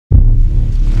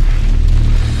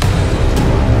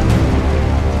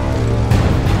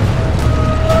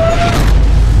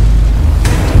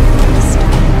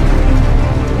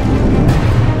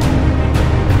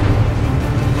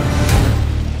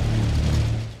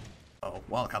Oh,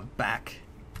 welcome back.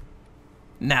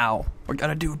 Now, we're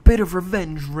gonna do a bit of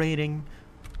revenge raiding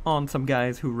on some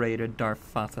guys who raided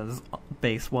Darfasa's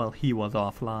base while he was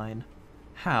offline.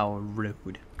 How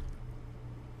rude.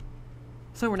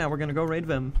 So now we're gonna go raid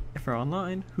them. If they're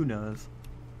online, who knows?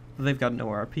 They've got no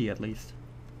RP at least.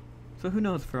 So who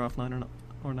knows if they're offline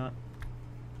or not.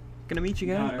 Gonna meet you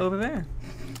guys over there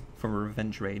for a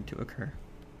revenge raid to occur.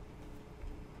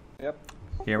 Yep.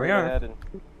 Here we are.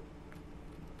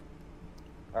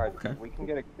 Alright, okay. We can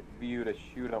get a good view to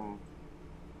shoot them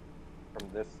from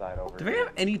this side over Do here. they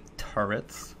have any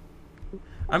turrets?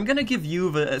 I'm gonna give you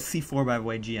the C4 by the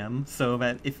way, GM, so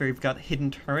that if they've got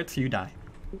hidden turrets, you die.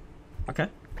 Okay?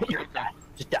 You're gonna die.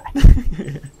 Just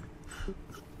die.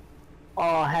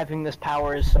 Oh, having this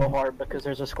power is so hard because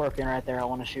there's a scorpion right there I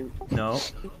want to shoot. No.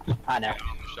 I know. I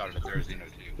almost shot it at Thursday too,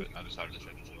 but I decided to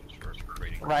shoot the bullets first for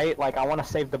raiding. Right? Like, I want to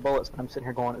save the bullets, but I'm sitting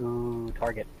here going, ooh,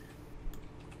 target.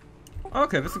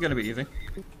 Okay, this is gonna be easy.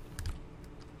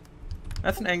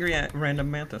 That's an angry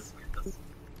random mantis.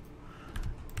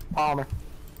 Palmer.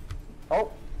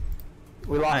 Oh!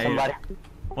 We lost somebody.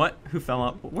 What? Who fell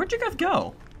off? Where'd you guys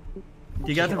go? Do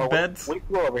you guys have beds? We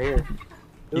flew over here.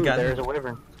 Ooh, You got- there's a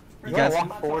wyvern. You guys,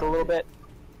 walk forward a little bit?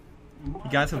 you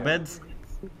guys have beds?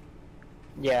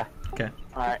 Yeah. Okay,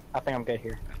 Alright, I think I'm good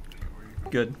here.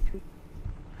 good.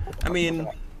 I mean,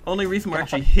 only reason we're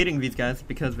actually hitting these guys is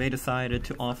because they decided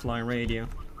to offline raid you.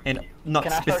 And not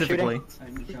Can I start specifically.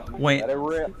 Wait. Let it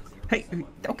rip. Hey,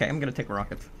 okay, I'm gonna take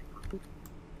rockets.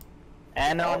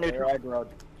 And on There neutral. I drug.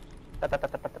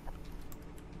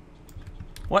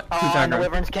 What? Oh, Who's and the aggroed?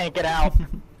 wyverns can't get out.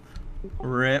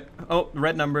 Rip. Oh,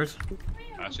 red numbers.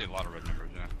 I see a lot of red numbers,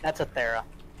 yeah. That's a Thera.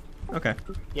 Okay.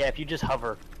 Yeah, if you just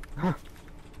hover.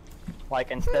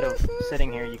 Like, instead of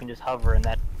sitting here, you can just hover, and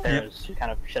that Thera's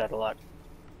kind of shit out of luck.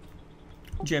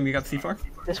 Jim, you got C4?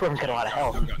 This wyvern's got a lot of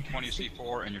health. I've got 20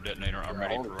 C4 and your detonator. I'm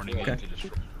ready for running Okay. into this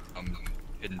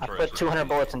hidden I turret. put 200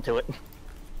 bullets into it.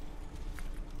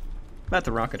 That's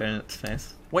a rocket in its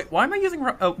face. Wait, why am I using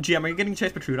oh, GM, are you getting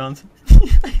chased by Trudons?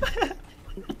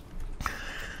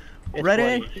 It's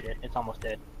Ready? bloody as shit. It's almost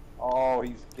dead. Oh,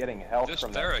 he's getting health This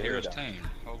from Thera that here is data. tamed.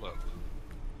 Hold up.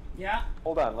 Yeah.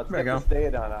 Hold on, let's There get you this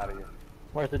data out of you.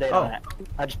 Where's the data Oh. on that?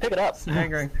 I just pick it up.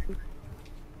 Angry.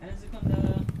 And it's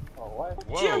gonna... Oh, what?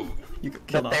 Whoa! You got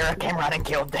The killed off. Thera came around and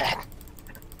killed that.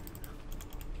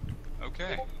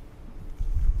 Okay.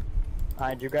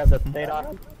 Alright, did you grab the data on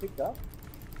it? Picked up?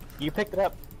 You picked it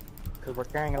up. Because we're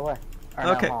carrying it away. Or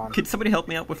no, Okay, on. could somebody help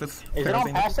me out with this? Is it on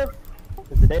kerosene? passive?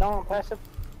 Is the data on passive?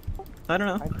 I don't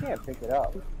know. I can't pick it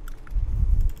up.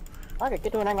 Okay,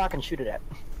 get to an angle I can shoot it at.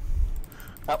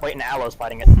 Oh, wait, and Aloe's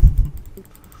fighting it.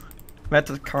 That's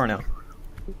a car now.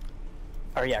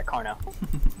 Or yeah, Carno.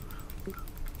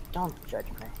 Don't judge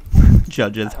me.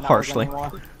 Judges Not harshly.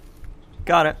 anymore.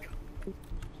 Got it.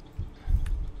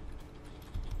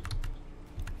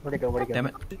 Where'd he go? Where'd he go? Damn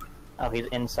it. Oh, he's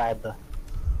inside the...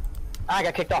 I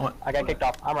got kicked off. What? I got kicked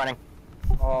off. I'm running.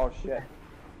 Oh, shit.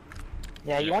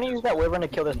 Yeah, you want to use that wyvern to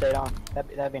kill this Daedon?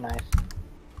 That'd be nice.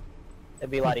 It'd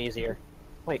be a lot easier.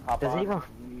 Wait, does it even...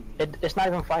 It's not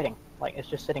even fighting. Like, it's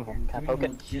just sitting here. Can I poke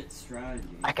it? Legit strategy.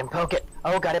 I can poke it.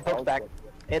 Oh god, it pokes back.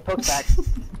 It pokes back.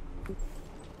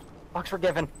 Fuck's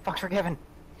forgiven. Fuck's forgiven.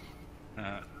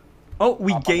 Oh,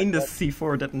 we Up on gained the a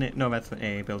C4 detonate. No, that's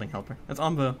a building helper. That's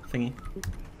on the thingy.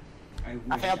 I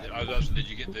I wish failed. I was asking, did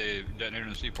you get the detonator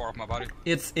and the C4 off my body?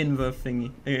 It's in the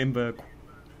thingy. In the...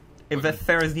 If the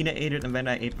Pharazina ate it, and then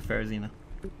I ate the Pharazina.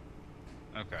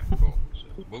 Okay, cool.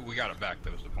 So, we got it back,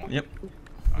 that was the point. Yep.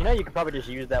 You know, you could probably just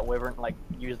use that wyvern, like,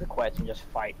 use the quets and just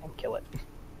fight and kill it.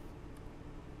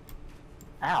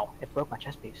 Ow, it broke my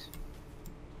chest piece.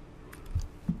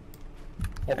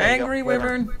 Yeah, there you go, Angry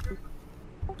Wyvern!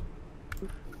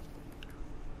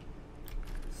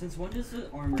 Since when does the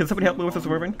armor... Can somebody help me with float this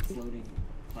wyvern? on the floating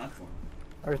platform?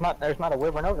 There's not a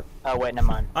wyvern over... Oh, wait, never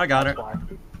mind. I got That's it. why.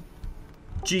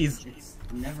 Jeez. It's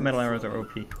never Metal arrows are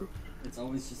floating. OP. It's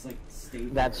always just like stay there,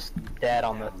 That's dead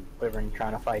on the down. wyvern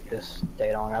trying to fight this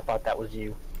Daedon. I thought that was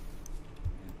you.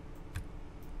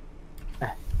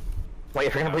 Wait,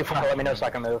 if you're gonna bleed fire, let me know so I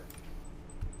can move.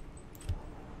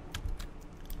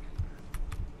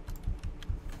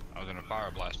 I was gonna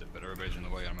fire blast it, but everybody's in the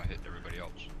way and I'm gonna hit everybody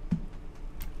else.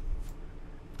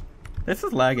 This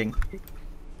is lagging.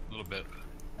 A little bit.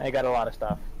 I got a lot of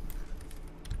stuff.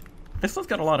 This one's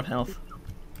got a lot of health.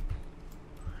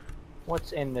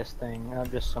 What's in this thing?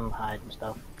 Just some hide and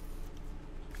stuff.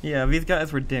 Yeah, these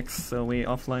guys were dicks, so we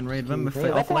offline raid them if they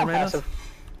Hey, that's offline not raid us. passive.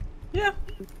 Yeah.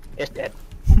 It's dead.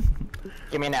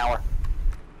 Give me an hour.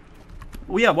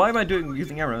 Well, yeah, why am I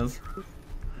using arrows?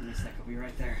 Give me a sec, I'll be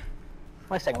right there.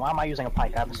 Wait a second, why am I using a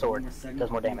pike? I have a sword. It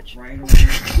does more damage.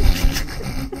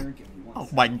 Oh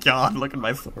my god, look at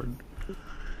my sword.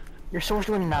 Your sword's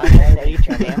doing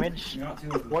 980 damage?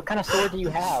 What kind of sword do you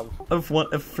have? Of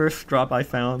first drop I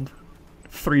found.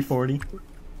 340.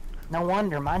 No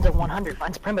wonder, mine's at 100.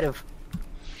 Mine's primitive.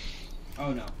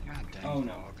 Oh no. God dang Oh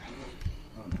no. dog.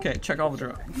 Okay, check all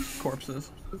the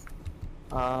corpses.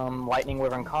 Lightning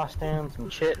Wyvern costume, some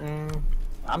chitin.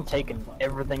 I'm taking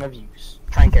everything of use.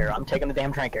 Trank arrow. I'm taking the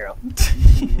damn trank arrow.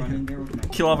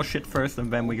 Kill all the shit first,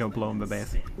 and then we go blow in the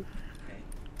base.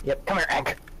 Yep, come here,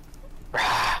 Egg.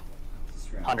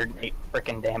 108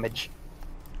 frickin' damage.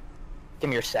 Give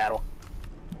me your saddle.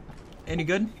 Any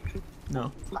good?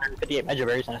 No. 158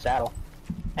 megaberries and a saddle.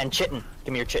 And chitin.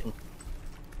 Give me your chitin.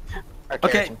 Or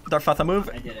Okay, keratin. Darfatha, move.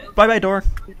 I did it. Bye bye, door.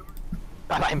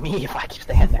 Bye bye me if I keep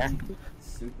staying there.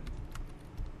 Stupid.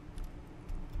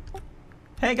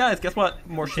 Hey guys, guess what?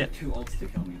 More shit. 2 ults to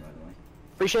kill me, by the way.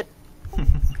 Free shit.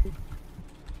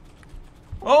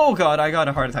 Oh god, I got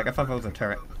a heart attack. I thought that was a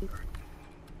turret.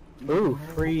 Ooh,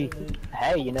 free.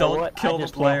 Hey, you know Don't what? kill I the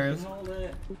just players. Hold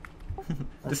it.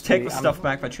 Just take see, the stuff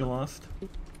back that you lost.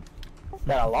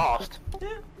 That I lost.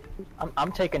 Yeah.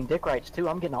 I'm taking dick rights too.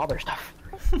 I'm getting all their stuff.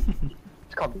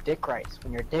 It's called dick rights.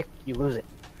 When you're a dick, you lose it.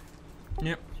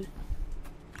 Yep.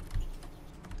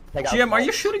 They got GM, are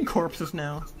you shooting corpses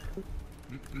now?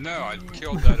 No, I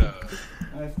killed that I've-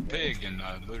 pig and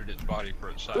looted its body for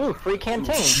its size. Ooh, free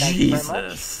canteen. Thank you very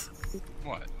much. Jesus.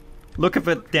 What? Look at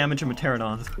the damage in the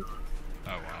pterodons. Oh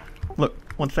wow. Look,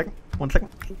 1 second. 1 second.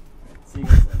 See you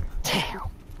guys later. Damn.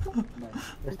 Nice.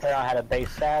 This Terran had a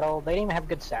base saddle. They didn't even have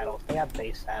good saddles. They have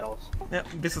base saddles. Yep,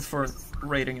 this is for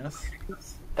raiding us.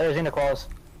 There's Xenoclaws.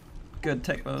 Good,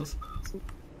 take those.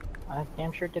 I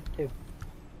damn sure did too.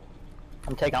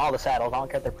 I'm taking all the saddles. I don't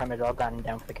care if they're primitive. I've gotten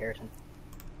down for the kerosene.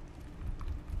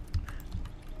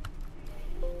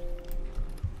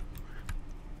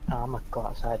 I'm gonna go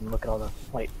outside and look at all the.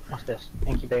 Wait, what's this?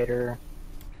 Incubator.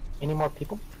 Any more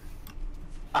people?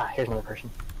 Ah, here's another person.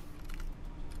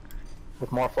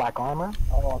 With more flak armor.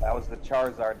 Oh, that was the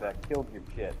Charizard that killed your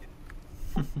kid.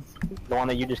 The one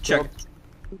that you just Check.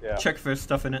 killed. Yeah. Check for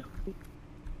stuff in it.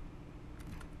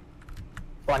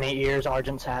 Bunny ears,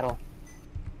 Argent saddle.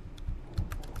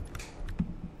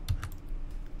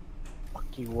 Fuck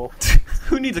you, wolf.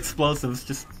 Who needs explosives?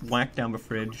 Just whack down the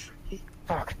fridge.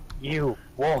 Fuck you,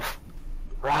 wolf.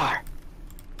 Rawr.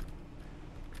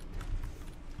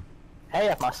 Hey,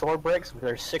 if my sword breaks,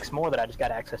 there's 6 more that I just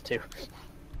got access to.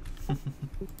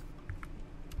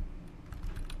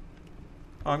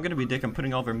 Oh, I'm gonna be a dick. I'm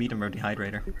putting all their meat in their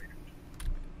dehydrator.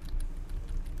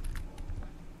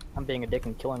 I'm being a dick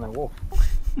and killing a wolf.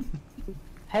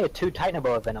 Hey, 2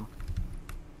 Titanoboa venom.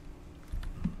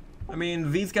 I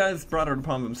mean, these guys brought it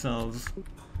upon themselves.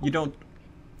 You don't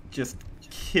just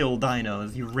kill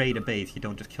dinos. You raid a base. You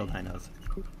don't just kill dinos.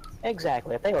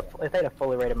 Exactly. If they'd have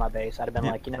fully raided my base, I'd have been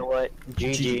Yeah. like, you know what?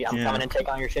 GG. I'm yeah. coming and take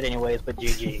on your shit anyways, but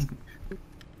GG.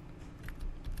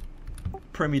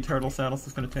 Primi turtle saddles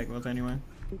is gonna take those anyway.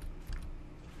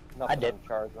 Nothing did. on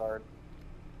Charizard.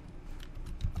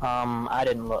 I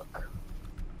didn't look.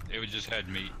 It was just had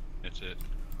meat. That's it.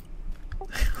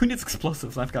 Who needs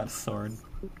explosives? I've got a sword.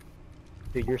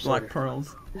 Dude, you're Black so.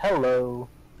 pearls. Hello.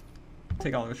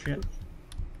 Take all this shit.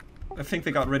 I think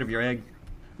they got rid of your egg.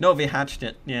 No, they hatched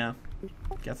it. Yeah.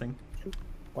 Guessing.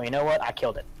 Well, you know what? I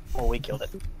killed it. Well, we killed it.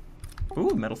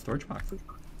 Ooh, metal storage box.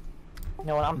 You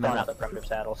know what? I'm throwing Metal. out the primitive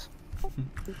saddles.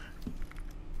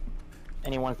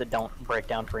 Any ones that don't break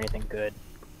down for anything good.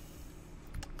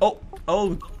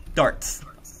 Oh, darts.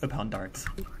 Upon darts.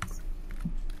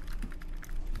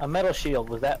 A metal shield.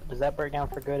 Does that break down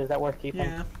for good? Is that worth keeping?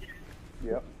 Yeah.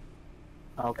 Yep.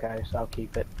 Okay, so I'll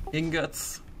keep it.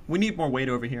 Ingots. We need more weight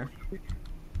over here.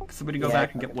 Could somebody go Yeah.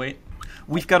 back and get weight?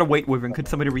 We've got a weight wyvern. Could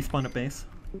somebody respawn at base?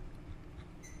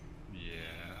 Yeah.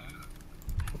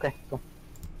 Okay, go.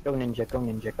 Go ninja,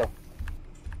 go.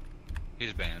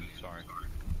 He's banned. Sorry.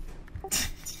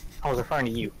 I was referring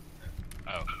to you.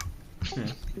 Oh.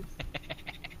 Yeah.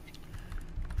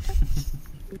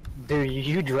 Dude,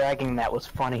 you dragging that was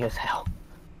funny as hell.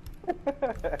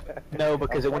 No,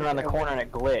 because it went around the corner and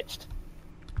it glitched.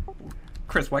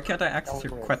 Chris, why can't I access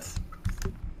your quets?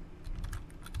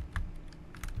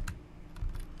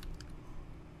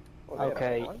 Well, they had a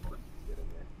Okay. bunch of shit in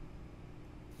there.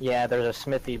 Yeah, there's a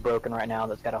smithy broken right now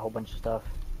that's got a whole bunch of stuff.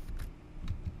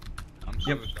 I'm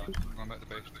Yep. suicide. I'm going back to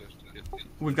base just to get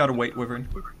We've got a weight wyvern.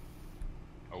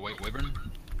 a weight wyvern.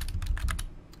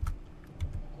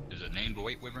 Is it named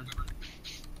weight wyvern?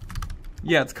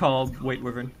 Yeah, it's called weight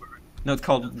wyvern. No, it's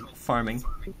called farming.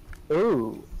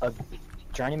 Ooh, a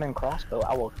journeyman crossbow.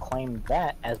 I will claim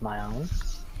that as my own.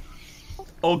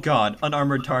 Oh god,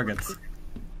 unarmored targets.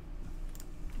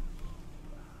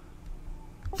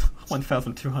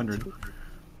 1,200.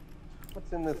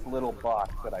 What's in this little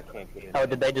box that I can't get in? Oh,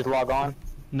 did they just log on?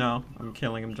 No, I'm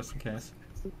killing him just in case.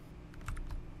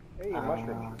 Hey,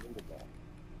 mushrooms.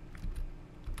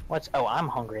 What's? Oh, I'm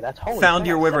hungry. That's holy. Found shit,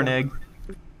 your I wyvern said- egg.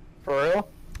 For real?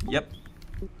 Yep.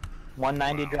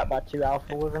 190 dropped by 2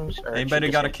 alpha wyverns. Or Anybody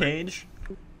she got a just- cage?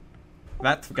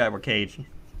 That's the guy we're caged.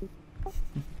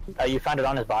 Oh, you found it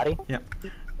on his body? Yep.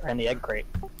 Or in the egg crate?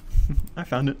 I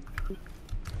found it.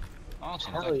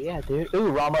 Awesome. Oh yeah, dude.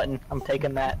 Ooh, raw mutton. I'm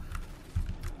taking that.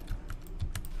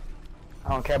 I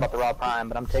don't care about the raw prime,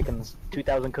 but I'm taking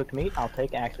 2,000 cooked meat. I'll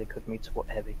take actually cooked meat's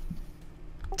heavy.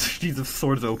 Jesus,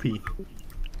 sword's OP.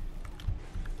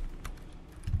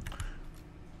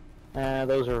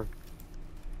 Those are...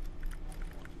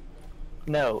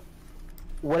 No.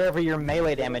 Whatever your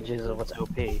melee damage is what's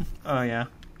OP. Oh yeah.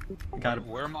 Got it.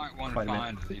 Where might one Quite a bit.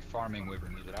 find the farming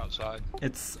wyvern? Is it outside?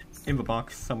 It's in the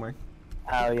box somewhere.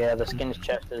 Oh yeah, the skins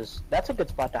chest is... That's a good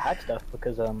spot to hide stuff,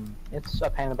 because it's a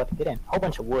pain in the butt to get in. Whole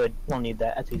bunch of wood. We'll need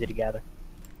that. That's easy to gather.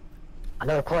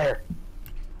 Another player.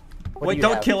 What Wait, do you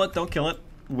don't have? kill it, don't kill it.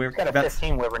 We're Got a that's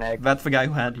 15 wyvern egg. that's the guy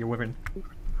who had your wyvern.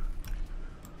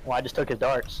 Well, I just took his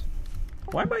darts.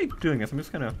 Why am I doing this? I'm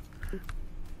just gonna...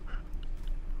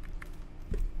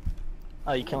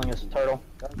 Oh, you killing his turtle?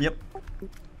 Yep.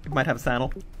 It might have a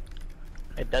saddle.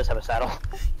 It does have a saddle.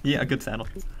 Yeah, a good saddle.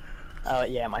 Oh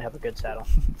yeah, it might have a good saddle.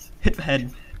 Hit the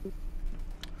head.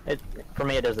 For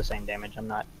me, it does the same damage. I'm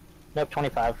not... Nope,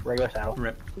 25, regular saddle.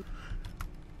 Rip.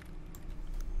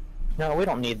 No, we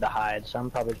don't need the hide, so I'm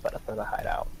probably just about to throw the hide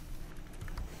out.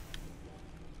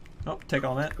 Oh, take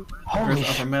all that. Holy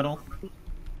There's upper metal.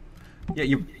 Yeah,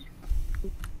 you...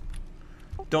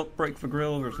 Don't break the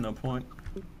grill, there's no point.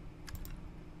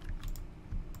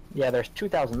 Yeah, there's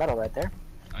 2,000 metal right there.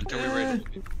 Until we raid it.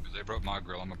 Because they broke my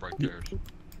grill, I'm gonna break theirs.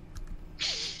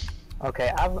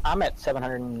 Okay, I'm at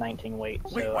 719 weight,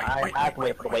 so Wait, I have to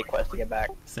wait for the weight quest to get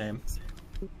back. Same.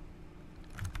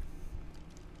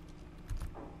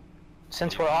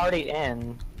 Since we're already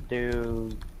in, do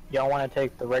y'all want to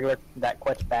take that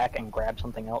quest back and grab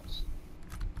something else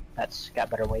that's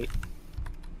got better weight?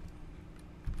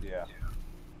 Yeah.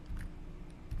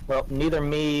 Well, neither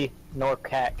me nor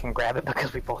Cat can grab it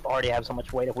because we both already have so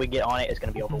much weight. If we get on it, it's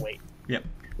going to be overweight. Yep.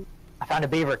 I found a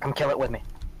beaver. Come kill it with me.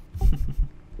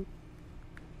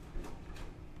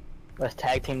 Let's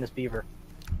tag team this beaver.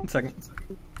 1 second.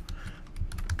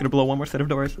 Gonna blow one more set of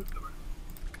doors.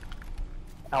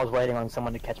 I was waiting on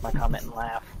someone to catch my comment and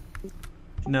laugh.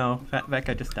 No, that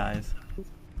guy just dies.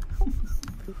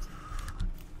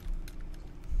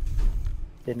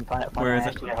 Didn't find it funny. Where is I it?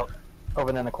 actually got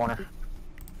over there in the corner.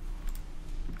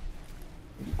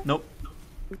 Nope.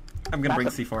 I'm gonna bring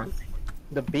That's C4.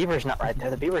 The beaver's not right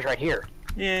there. The beaver's right here.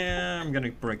 Yeah, I'm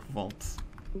gonna break vaults.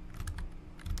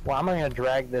 Well, I'm going to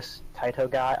drag this Taito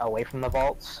guy away from the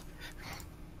vaults.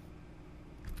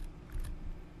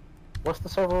 What's the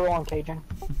server rule on caging?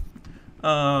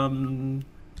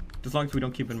 As long as we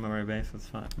don't keep him in our base, that's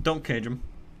fine. Don't cage him.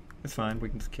 It's fine, we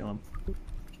can just kill him.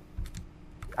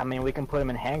 I mean, we can put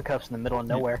him in handcuffs in the middle of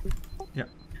nowhere. Yeah.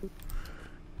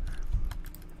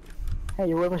 Hey,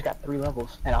 your wyvern's got 3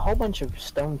 levels and a whole bunch of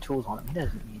stone tools on him. He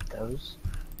doesn't need those.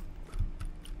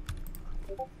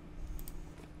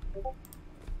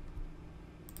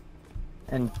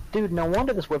 And dude, no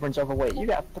wonder this wyvern's overweight. You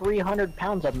got 300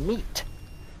 pounds of meat.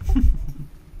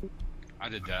 I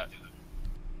did that.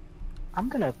 I'm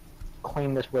gonna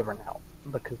clean this wyvern out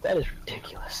because that is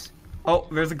ridiculous. Oh,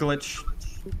 there's a glitch.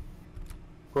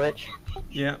 Glitch.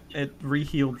 Yeah, it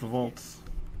re-healed the vaults.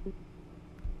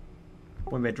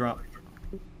 When they drop.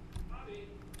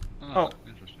 Oh.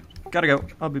 Interesting. Gotta go.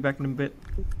 I'll be back in a bit.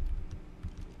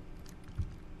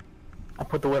 I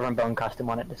put the wyvern bone costume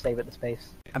on it to save it the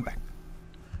space. I'm back.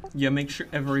 Yeah, make sure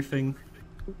everything...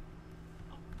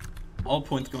 All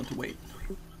points go into weight.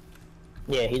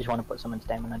 Yeah, he just wanted to put some in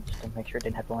stamina just to make sure it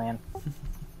didn't have to land.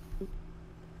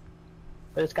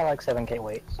 But it's got like 7k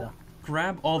weight, so...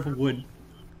 Grab all the wood.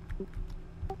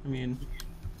 I mean...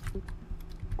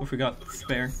 What we got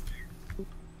spare?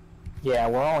 Yeah,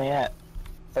 we're only at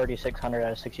 3,600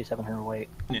 out of 6,700 weight.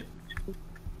 Yeah.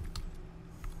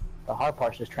 The hard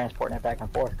part's just transporting it back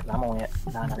and forth, because I'm only at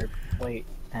 900 weight,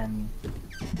 and...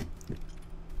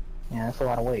 Yeah, that's a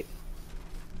lot of weight.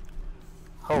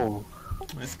 Oh.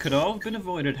 This could all have been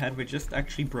avoided had we just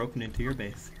actually broken into your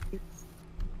base.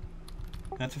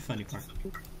 That's the funny part.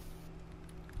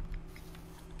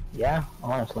 Yeah,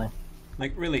 honestly.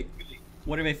 Like, really,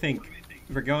 what do they think?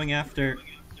 They're going after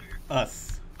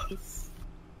us.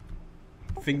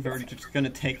 think we're just gonna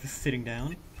take the sitting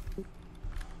down?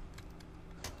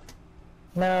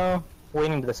 No,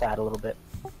 waiting to the side a little bit.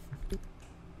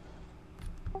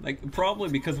 Like, probably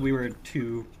because we were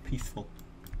too peaceful.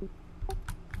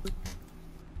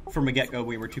 From a get-go,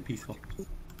 we were too peaceful.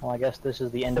 Well, I guess this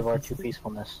is the end of our too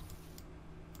peacefulness.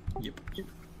 Yep.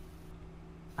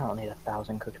 I don't need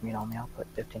 1,000 cooked meat on me. I'll put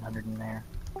 1,500 in there.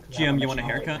 Jim, you want a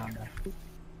haircut? What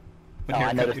Oh, I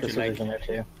haircut noticed would the you like? scissors in there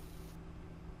too.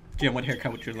 Jim, what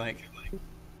haircut would you like?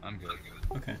 I'm good.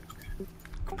 Okay.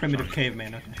 Primitive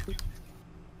caveman, okay.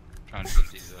 Trying to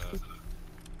get these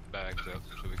bags up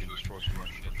so we can destroy some more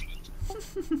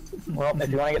shit. Well, if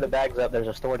you want to get the bags up, there's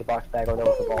a storage box bag over there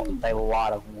with the vault with a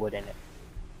lot of wood in it.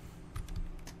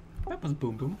 That was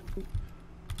boom boom.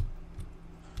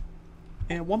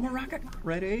 And one more rocket.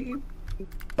 Ready?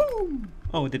 Boom!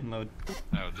 Oh, it didn't load.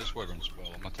 No, this wyvern's full.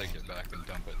 I'm gonna take it back and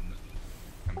dump it.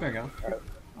 And There you go.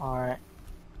 Alright,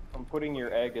 I'm putting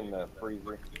your egg in the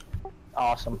freezer.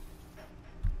 awesome.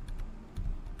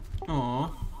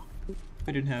 Aww.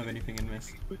 We didn't have anything in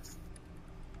this.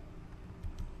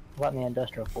 What in the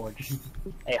industrial forge?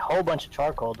 A whole bunch of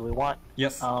charcoal. Do we want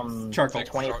Yes. Charcoal. Take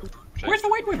 20? Where's the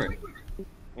white wyvern?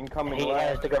 Incoming He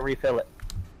has lab. to go refill it.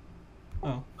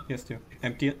 Oh, he has to.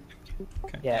 Empty it?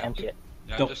 Okay. Yeah, empty it.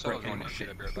 Yeah, Don't just said I was break going any to shit.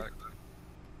 shit. I'll be right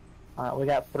back. We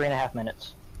got 3.5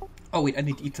 minutes. Oh wait, I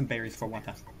need to eat some berries for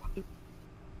water.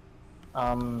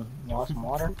 You want some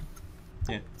water?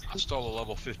 Yeah. I stole a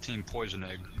level 15 poison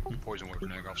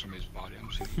wyvern egg off somebody's body. I'm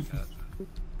just gonna eat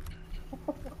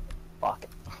that. Fuck.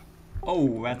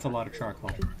 Oh, that's a lot of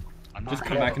charcoal. I'm Just not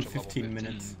come gonna back in go to level 15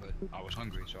 minutes. But I was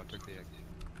hungry, so I took the egg.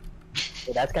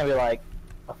 Dude, that's gonna be like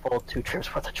a full 2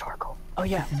 trips worth of charcoal. Oh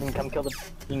yeah, you can come kill the.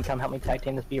 You can come help me tag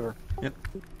team this beaver. Yep.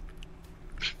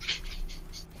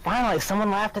 Finally,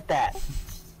 someone laughed at that.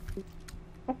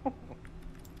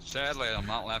 Sadly, I'm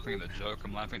not laughing at the joke.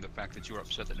 I'm laughing at the fact that you were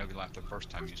upset that nobody laughed the first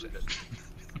time you said it.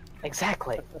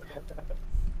 Exactly.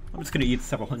 I'm just gonna eat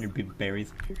several hundred big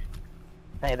berries.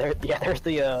 Hey, there's the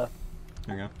There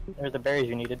you go. there's the berries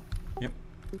you needed. Yep.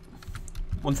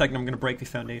 1 second, I'm gonna break these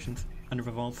foundations under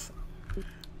the vaults.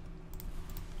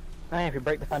 Hey, if you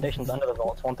break the foundations under the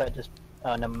vaults, won't that just?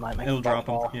 Oh, never mind. Make It'll the vault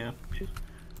drop them. fall.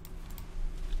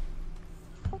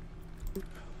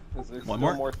 Yeah. Is there One still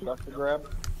more? more stuff to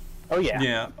grab? Oh yeah.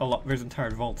 Yeah. A lot. There's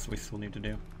entire vaults we still need to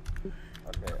do.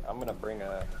 Okay, I'm gonna bring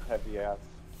a heavy ass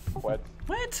quet.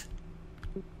 What?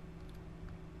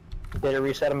 Did it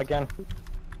reset them again?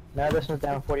 No, this one's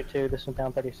down 42. This one's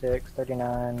down 36,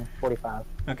 39, 45.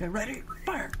 Okay, ready,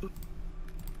 fire!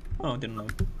 Oh, it didn't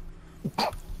load.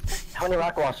 How many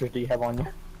rock launchers do you have on you?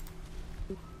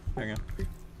 There you go.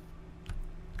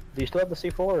 Do you still have the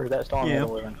C4, or is that still on the Yeah,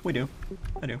 other one? we do.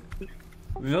 I do.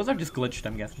 Those are just glitched,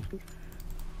 I'm guessing.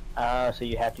 So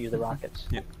you have to use the rockets.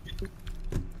 Yep.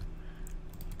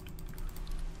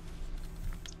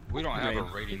 We don't have a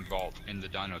Right. raiding vault in the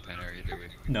dino pen area, do we?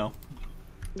 No.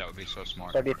 That would be so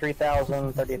smart.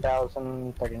 33,000,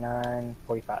 30,000, 39,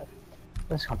 45.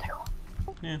 This is gonna take a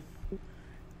while. Yeah.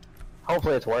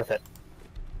 Hopefully it's worth it.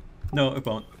 No, it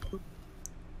won't.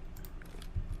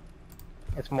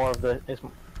 It's more of the...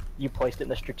 you placed it in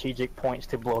the strategic points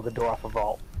to blow the door off a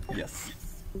vault. Yes.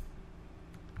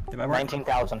 Did I work?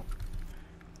 19,000.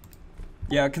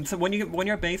 Yeah, when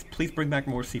you're at base, please bring back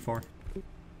more C4.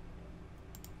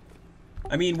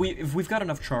 I mean, if we've got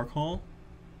enough charcoal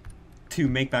to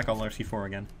make back all our C4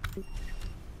 again.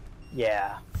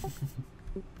 Yeah.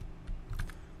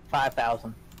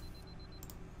 5,000.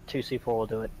 2 C4 will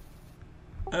do it.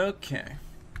 Okay.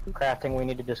 Crafting, we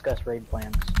need to discuss raid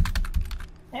plans.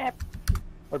 Yep.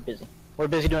 We're busy. We're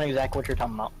busy doing exactly what you're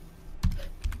talking about.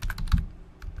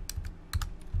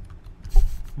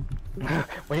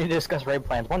 We need to discuss raid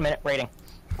plans. 1 minute, raiding.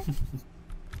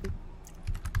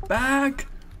 Back!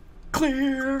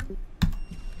 Clear!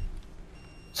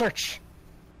 Search!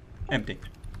 Empty.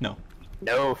 No.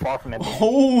 No, far from empty.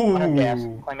 Oh! 100 gas,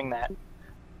 claiming that.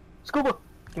 Scuba!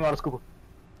 Give me out of scuba.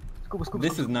 Scuba, scuba,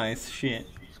 This scuba. is nice shit.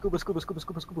 Scuba, scuba, scuba,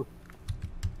 scuba, scuba.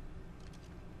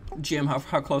 Jim, how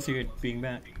close are you to being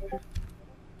back?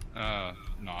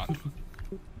 Not.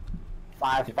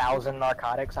 5,000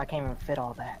 narcotics. I can't even fit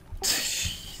all that.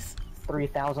 Jeez.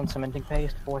 3,000 cementing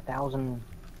paste. 4,000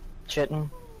 chitin.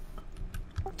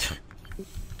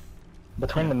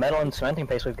 Between the metal and cementing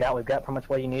paste we've got pretty much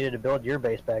what you needed to build your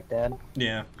base back, Dad.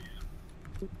 Yeah.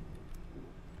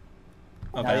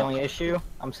 Now the only issue,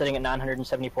 I'm sitting at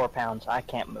 974 pounds. I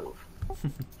can't move.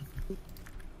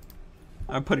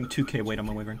 I'm putting 2k weight on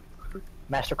my wyvern.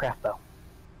 Mastercraft bow.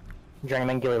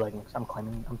 Journeyman ghillie leggings. I'm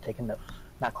taking those.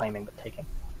 Not claiming, but taking.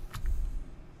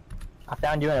 I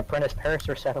found you an apprentice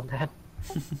parasaur saddle, Dad.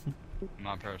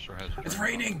 My parasol has. It's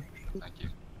raining! Thank you.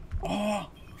 Oh,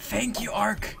 thank you,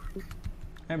 Ark!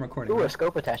 I'm recording. Ooh, a right?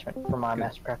 scope attachment for my Good.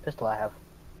 Mastercraft pistol I have.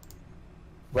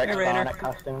 Red Hey, Rainer. Sonic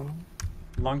costume.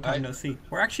 Long time Hi. no see.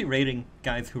 We're actually raiding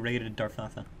guys who raided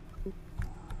Darfnatha.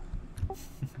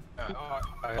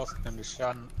 I lost in the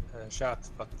chat,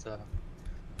 but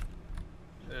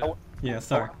Oh. Yeah,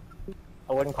 sorry.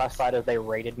 I wouldn't classify it as they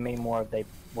raided me, more of they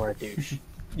were a douche.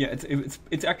 Yeah,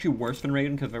 it's actually worse than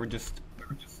raiding because they were just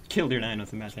killed your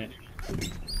dinos and that's it.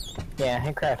 Yeah,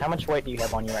 hey Craft, how much weight do you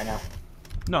have on you right now?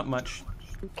 Not much.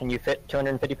 Can you fit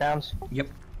 250 pounds? Yep.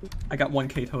 I got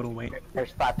 1k total weight.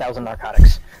 There's 5,000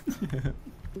 narcotics.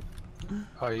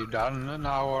 are you done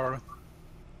now or?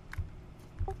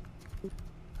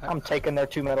 I'm taking their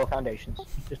 2 metal foundations,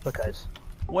 just because.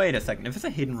 Wait a second. If it's a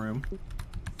hidden room.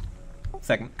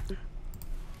 Second. It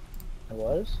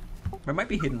was? There might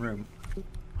be hidden room.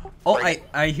 Oh,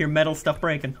 I hear metal stuff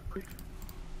breaking.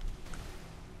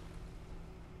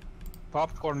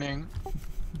 Popcorning.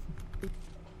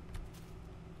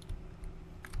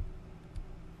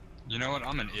 You know what?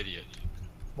 I'm an idiot.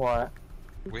 What?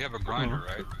 We have a grinder,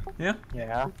 right? Yeah?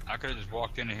 Yeah. I could have just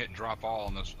walked in and hit drop all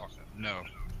on this. No.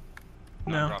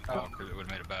 No. Not drop all because it would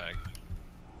have made a bag.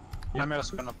 I'm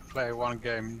just gonna play one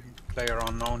game, player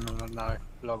unknown, and then I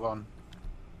log on.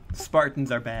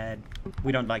 Spartens are bad.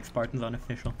 We don't like Spartans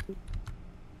unofficial.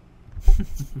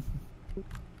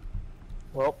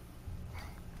 Well,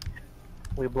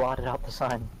 we blotted out the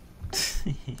sun.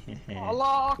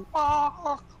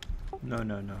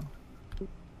 No.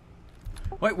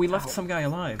 Wait, we left some guy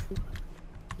alive.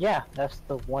 Yeah, that's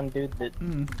the one dude that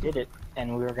did it,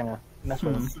 and we were gonna mess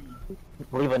with him.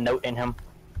 Leave a note in him.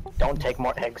 Don't take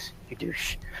more eggs, you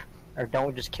douche. Or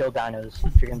don't just kill dinos.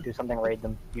 If you're gonna do something, raid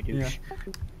them, you douche.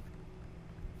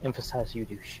 Emphasize you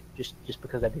douche. Just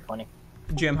because that'd be funny.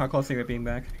 Jim, how close are you at being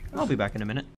back? I'll be back in a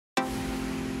minute.